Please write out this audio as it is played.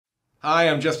Hi,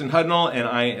 I'm Justin Hudnall, and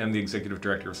I am the Executive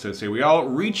Director of So Say We All,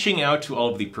 reaching out to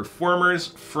all of the performers,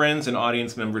 friends, and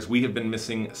audience members we have been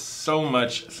missing so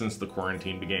much since the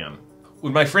quarantine began.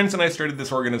 When my friends and I started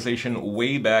this organization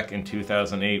way back in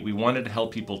 2008, we wanted to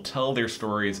help people tell their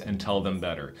stories and tell them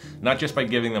better. Not just by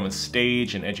giving them a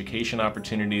stage and education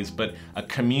opportunities, but a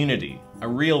community, a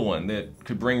real one that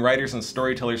could bring writers and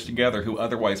storytellers together who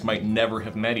otherwise might never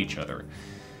have met each other.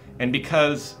 And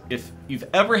because if you've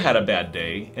ever had a bad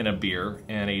day in a beer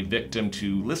and a victim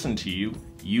to listen to you,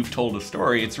 you've told a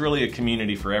story, it's really a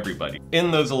community for everybody. In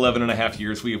those 11.5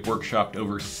 years, we have workshopped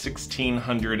over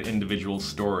 1,600 individual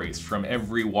stories from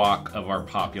every walk of our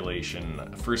population.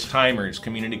 First-timers,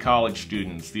 community college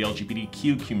students, the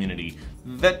LGBTQ community,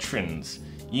 veterans,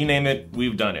 you name it,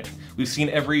 we've done it. We've seen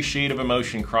every shade of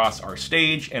emotion cross our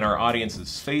stage and our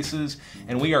audience's faces,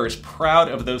 and we are as proud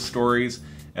of those stories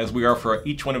as we are for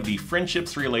each one of the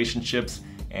friendships, relationships,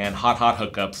 and hot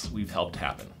hookups we've helped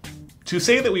happen. To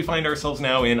say that we find ourselves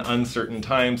now in uncertain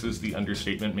times is the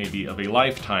understatement maybe of a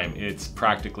lifetime. It's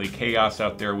practically chaos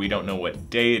out there. We don't know what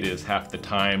day it is half the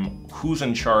time, who's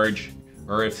in charge,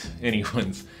 or if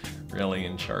anyone's really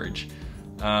in charge.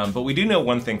 But we do know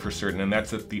one thing for certain, and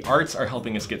that's that the arts are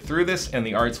helping us get through this, and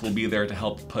the arts will be there to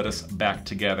help put us back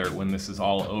together when this is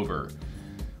all over.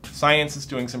 Science is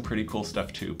doing some pretty cool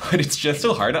stuff too, but it's just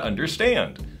so hard to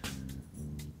understand.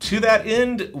 To that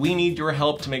end, we need your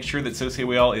help to make sure that So Say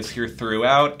We All is here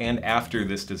throughout and after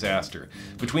this disaster.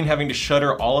 Between having to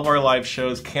shutter all of our live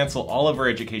shows, cancel all of our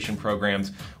education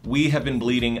programs, we have been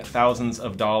bleeding thousands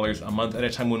of dollars a month at a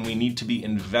time when we need to be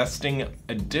investing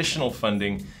additional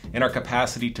funding in our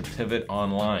capacity to pivot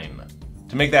online.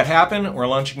 To make that happen, we're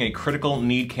launching a critical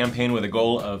need campaign with a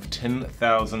goal of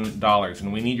 $10,000,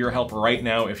 and we need your help right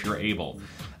now if you're able.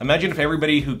 Imagine if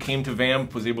everybody who came to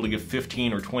VAMP was able to give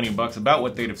 15 or 20 bucks, about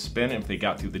what they'd have spent if they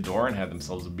got through the door and had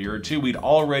themselves a beer or two. We'd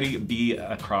already be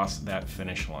across that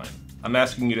finish line. I'm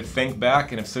asking you to think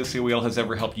back, and if So Say We All has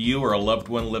ever helped you or a loved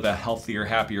one live a healthier,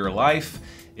 happier life,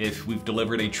 if we've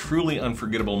delivered a truly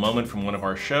unforgettable moment from one of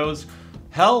our shows,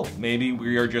 hell, maybe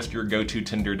we are just your go-to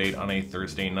Tinder date on a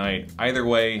Thursday night. Either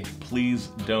way, please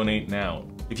donate now.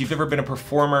 If you've ever been a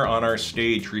performer on our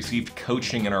stage, received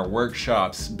coaching in our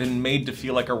workshops, been made to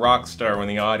feel like a rock star when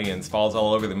the audience falls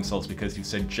all over themselves because you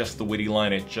said just the witty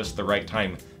line at just the right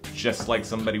time, just like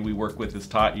somebody we work with has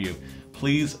taught you,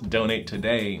 please donate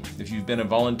today. If you've been a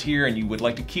volunteer and you would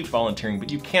like to keep volunteering, but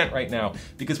you can't right now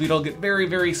because we'd all get very,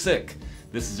 very sick,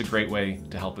 this is a great way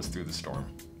to help us through the storm.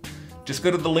 Just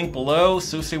go to the link below,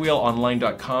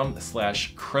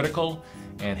 sosayweallonline.com/critical,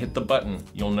 and hit the button.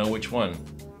 You'll know which one.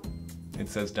 It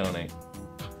says donate.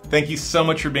 Thank you so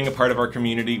much for being a part of our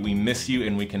community. We miss you,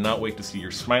 and we cannot wait to see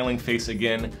your smiling face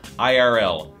again,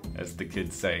 IRL, as the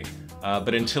kids say.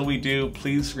 But until we do,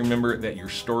 please remember that your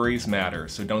stories matter,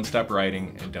 so don't stop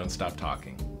writing and don't stop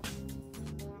talking.